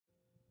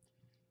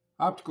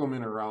Optical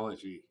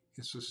mineralogy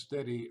is the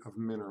study of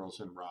minerals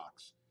and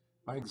rocks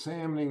by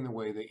examining the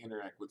way they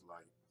interact with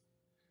light.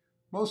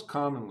 Most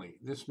commonly,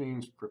 this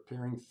means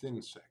preparing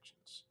thin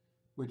sections,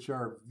 which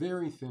are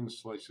very thin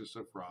slices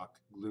of rock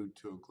glued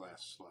to a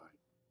glass slide.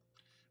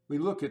 We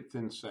look at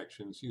thin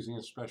sections using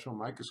a special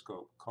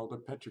microscope called a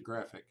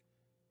petrographic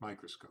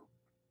microscope.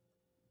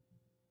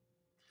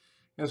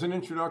 As an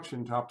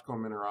introduction to optical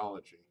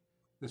mineralogy,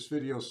 this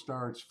video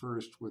starts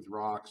first with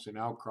rocks in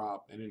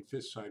outcrop and in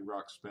fist-side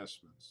rock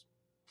specimens.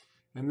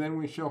 And then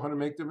we show how to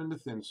make them into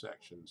thin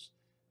sections.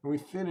 And we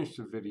finish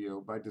the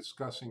video by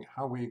discussing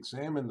how we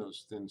examine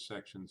those thin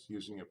sections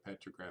using a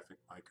petrographic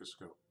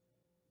microscope.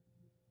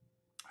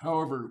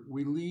 However,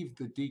 we leave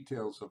the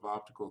details of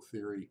optical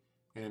theory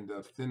and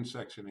of thin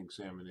section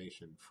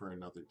examination for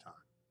another time.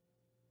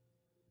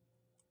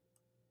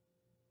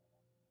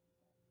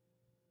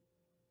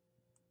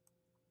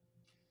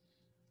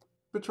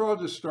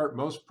 Petrologists start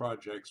most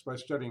projects by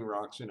studying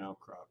rocks in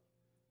outcrop.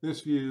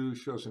 This view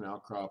shows an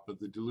outcrop of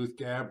the Duluth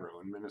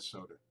Gabbro in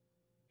Minnesota.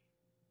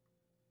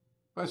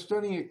 By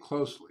studying it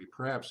closely,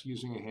 perhaps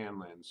using a hand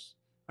lens,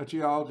 a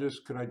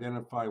geologist could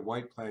identify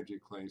white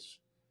plagioclase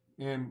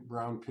and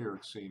brown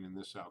pyroxene in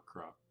this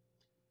outcrop.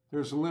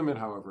 There's a limit,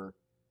 however,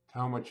 to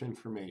how much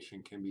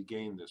information can be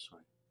gained this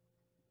way.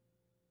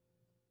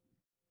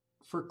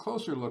 For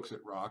closer looks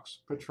at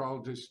rocks,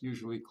 petrologists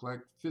usually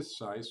collect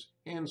fist-size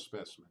hand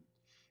specimens.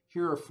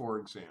 Here are 4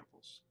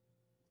 examples.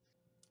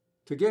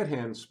 To get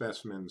hand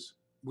specimens,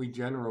 we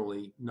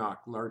generally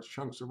knock large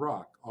chunks of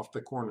rock off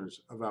the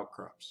corners of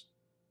outcrops.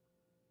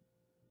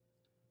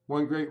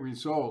 One great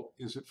result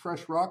is that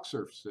fresh rock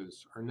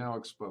surfaces are now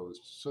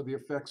exposed, so the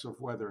effects of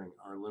weathering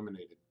are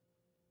eliminated.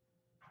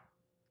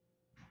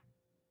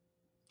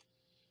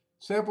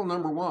 Sample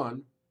number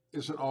 1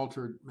 is an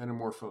altered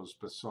metamorphosed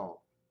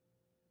basalt.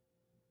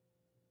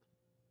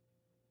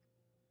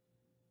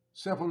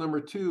 Sample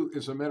number 2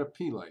 is a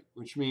metapelite,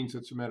 which means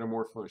it's a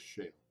metamorphosed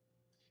shale.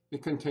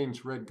 It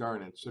contains red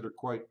garnets that are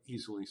quite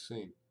easily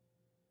seen.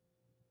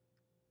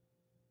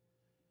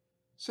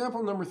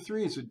 Sample number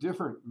 3 is a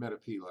different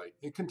metapelite.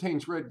 It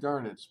contains red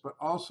garnets, but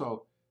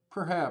also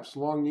perhaps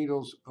long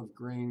needles of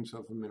grains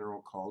of a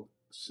mineral called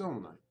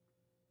selenite.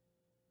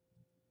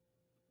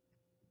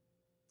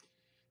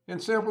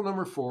 And sample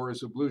number 4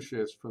 is a blue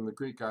schist from the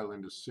Greek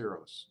island of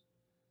Syros.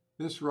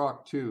 This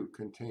rock too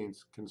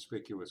contains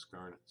conspicuous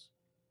garnets.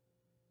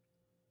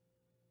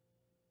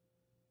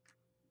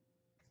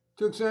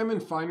 To examine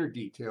finer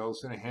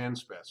details in a hand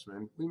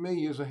specimen, we may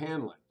use a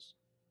hand lens.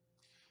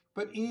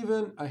 But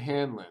even a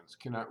hand lens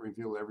cannot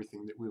reveal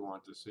everything that we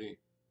want to see.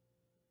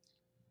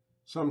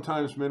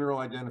 Sometimes mineral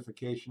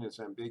identification is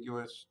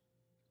ambiguous.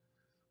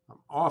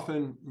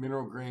 Often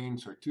mineral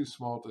grains are too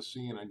small to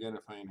see and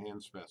identify in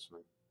hand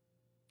specimen.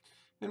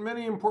 And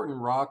many important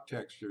rock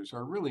textures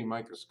are really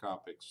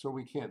microscopic, so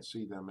we can't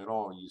see them at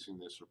all using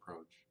this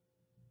approach.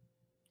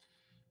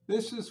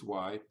 This is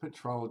why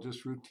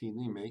petrologists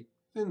routinely make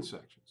thin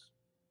sections.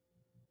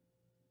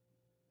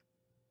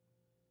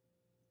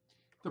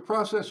 The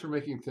process for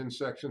making thin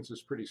sections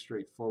is pretty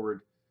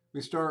straightforward. We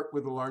start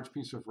with a large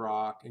piece of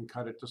rock and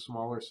cut it to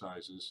smaller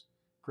sizes,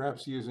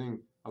 perhaps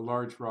using a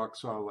large rock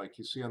saw like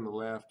you see on the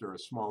left or a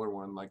smaller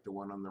one like the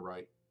one on the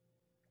right.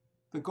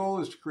 The goal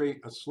is to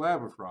create a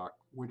slab of rock,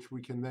 which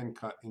we can then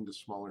cut into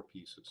smaller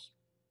pieces.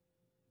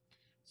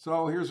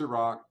 So here's a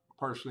rock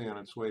partially on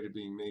its way to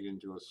being made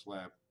into a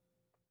slab.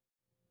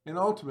 And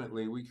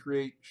ultimately, we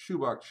create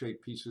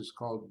shoebox-shaped pieces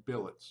called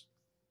billets.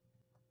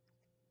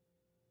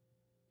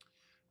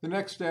 The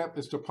next step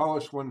is to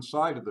polish one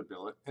side of the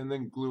billet and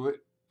then glue it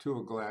to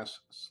a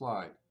glass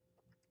slide.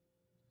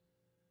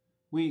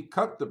 We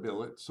cut the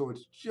billet so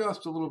it's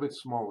just a little bit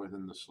smaller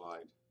than the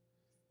slide.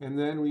 And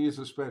then we use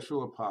a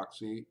special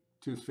epoxy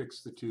to fix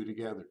the two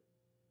together.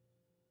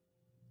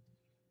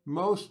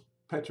 Most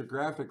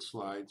petrographic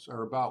slides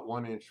are about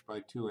 1 inch by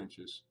 2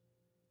 inches,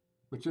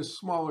 which is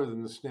smaller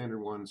than the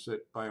standard ones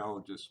that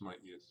biologists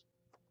might use.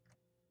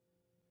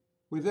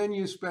 We then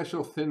use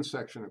special thin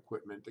section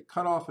equipment to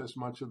cut off as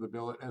much of the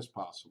billet as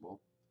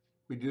possible.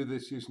 We do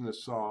this using the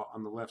saw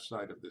on the left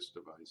side of this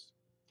device.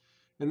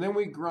 And then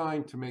we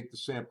grind to make the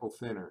sample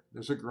thinner.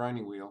 There's a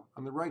grinding wheel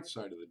on the right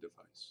side of the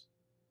device.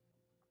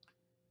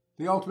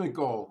 The ultimate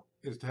goal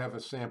is to have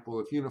a sample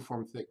of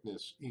uniform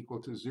thickness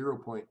equal to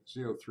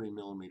 0.03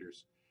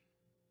 millimeters.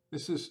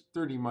 This is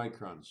 30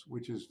 microns,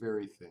 which is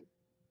very thin.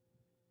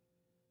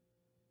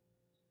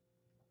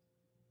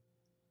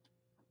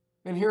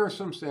 And here are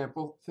some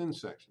sample thin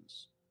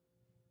sections.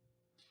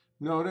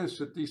 Notice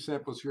that these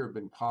samples here have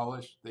been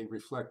polished. They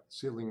reflect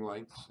ceiling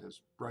lights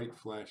as bright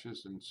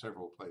flashes in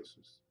several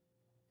places.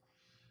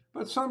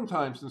 But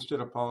sometimes, instead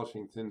of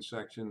polishing thin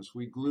sections,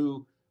 we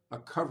glue a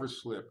cover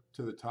slip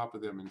to the top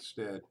of them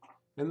instead.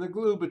 And the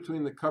glue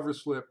between the cover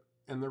slip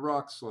and the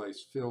rock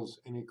slice fills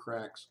any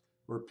cracks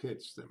or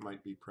pits that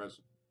might be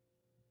present.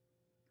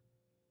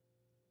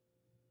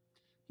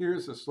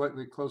 Here's a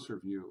slightly closer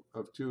view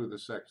of 2 of the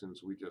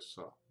sections we just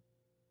saw.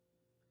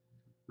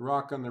 The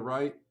rock on the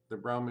right, the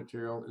brown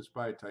material, is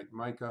biotite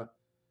mica.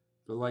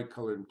 The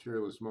light-colored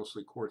material is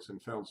mostly quartz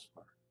and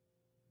feldspar.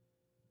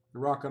 The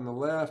rock on the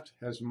left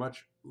has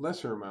much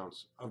lesser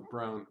amounts of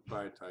brown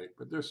biotite,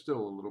 but they're still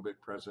a little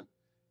bit present,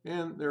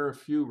 and there are a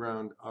few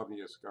round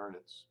obvious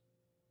garnets.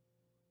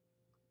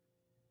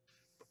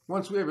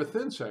 Once we have a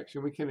thin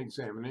section, we can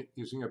examine it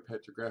using a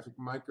petrographic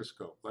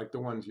microscope, like the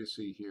ones you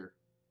see here.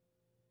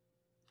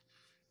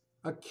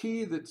 A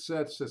key that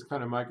sets this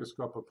kind of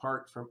microscope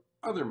apart from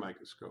other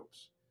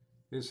microscopes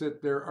is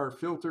that there are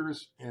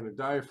filters and a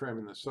diaphragm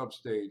in the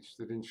substage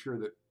that ensure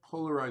that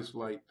polarized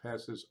light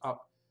passes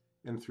up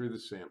and through the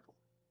sample.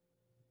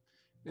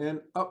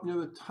 And up near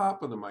the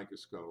top of the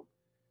microscope,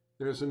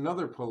 there's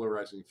another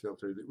polarizing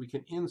filter that we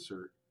can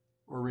insert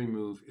or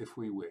remove if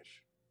we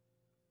wish.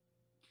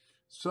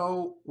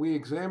 So we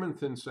examine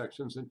thin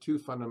sections in two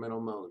fundamental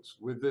modes,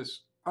 with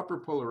this upper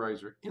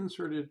polarizer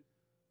inserted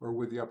or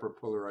with the upper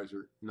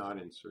polarizer not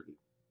inserted.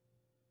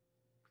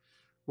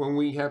 When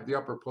we have the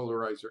upper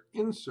polarizer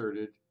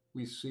inserted,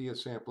 we see a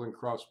sample in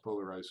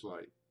cross-polarized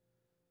light.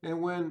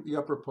 And when the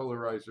upper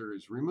polarizer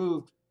is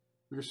removed,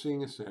 we're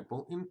seeing a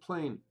sample in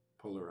plane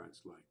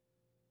polarized light.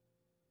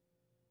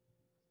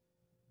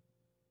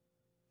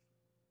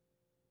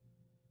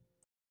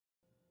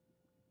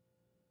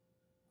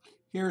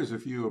 Here is a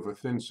view of a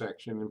thin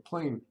section in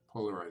plane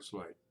polarized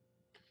light.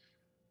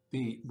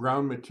 The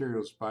brown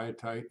material is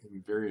biotite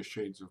in various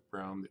shades of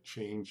brown that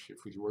change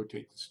if we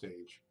rotate the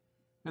stage,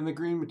 and the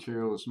green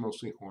material is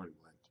mostly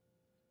hornblende.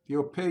 The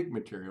opaque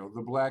material,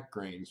 the black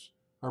grains,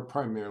 are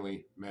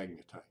primarily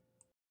magnetite.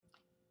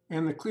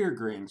 And the clear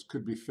grains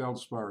could be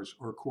feldspars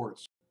or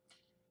quartz.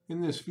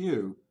 In this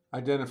view,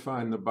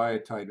 identifying the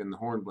biotite and the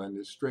hornblende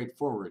is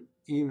straightforward,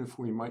 even if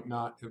we might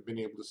not have been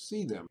able to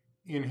see them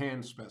in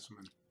hand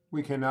specimen.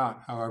 We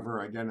cannot,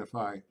 however,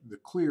 identify the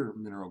clear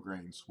mineral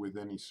grains with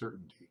any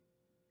certainty.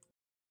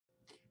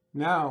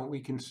 Now we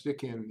can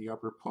stick in the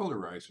upper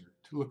polarizer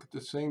to look at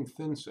the same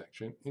thin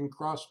section in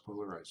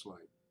cross-polarized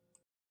light.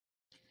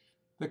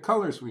 The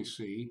colors we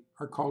see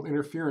are called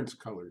interference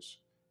colors,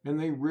 and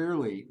they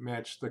rarely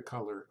match the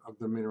color of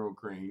the mineral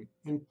grain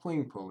in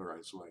plane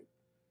polarized light.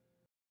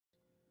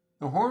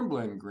 The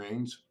hornblende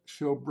grains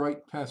show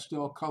bright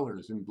pastel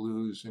colors in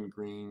blues and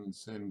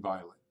greens and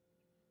violet.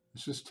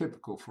 This is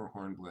typical for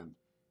hornblende.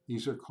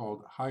 These are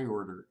called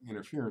high-order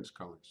interference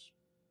colors.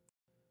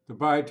 The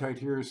biotite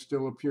here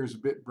still appears a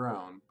bit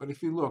brown, but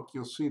if you look,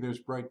 you'll see there's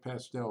bright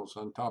pastels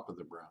on top of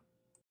the brown.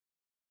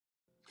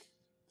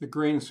 The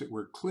grains that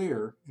were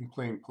clear in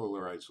plane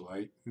polarized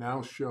light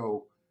now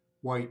show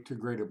white to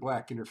gray to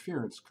black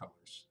interference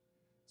colors.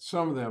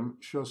 Some of them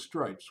show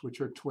stripes,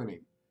 which are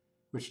twinning,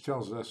 which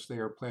tells us they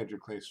are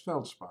plagioclase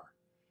feldspar.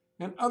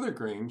 And other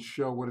grains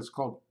show what is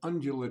called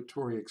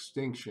undulatory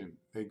extinction.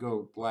 They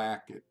go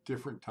black at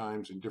different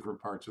times in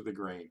different parts of the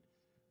grain,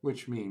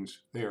 which means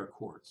they are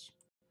quartz.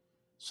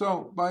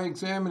 So by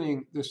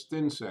examining this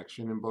thin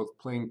section in both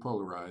plane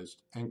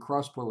polarized and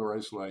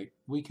cross-polarized light,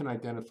 we can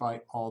identify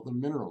all the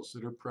minerals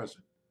that are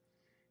present,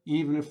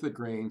 even if the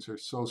grains are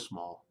so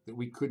small that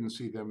we couldn't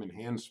see them in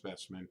hand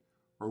specimen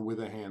or with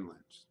a hand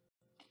lens.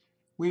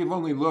 We have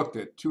only looked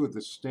at two of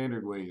the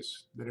standard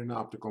ways that an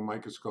optical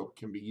microscope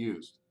can be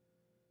used.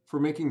 For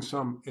making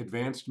some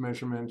advanced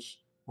measurements,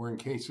 or in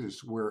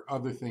cases where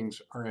other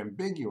things are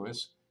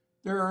ambiguous,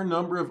 there are a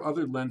number of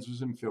other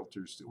lenses and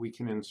filters that we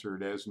can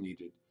insert as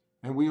needed,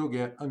 and we will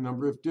get a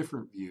number of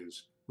different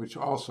views, which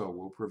also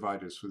will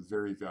provide us with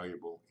very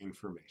valuable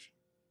information.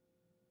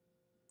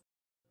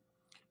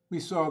 We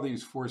saw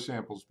these four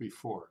samples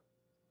before.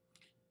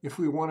 If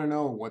we want to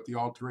know what the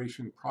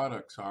alteration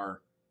products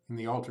are in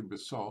the altered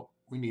basalt,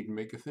 we need to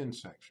make a thin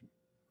section.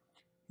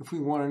 If we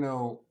want to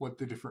know what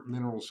the different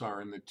minerals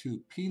are in the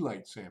two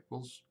P-light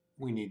samples,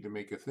 we need to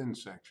make a thin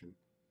section.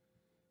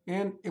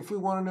 And if we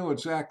want to know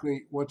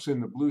exactly what's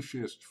in the blue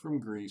schist from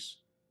Greece,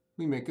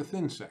 we make a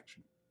thin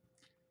section.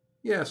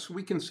 Yes,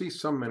 we can see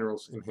some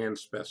minerals in hand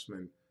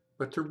specimen,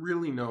 but to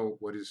really know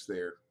what is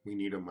there, we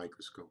need a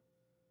microscope.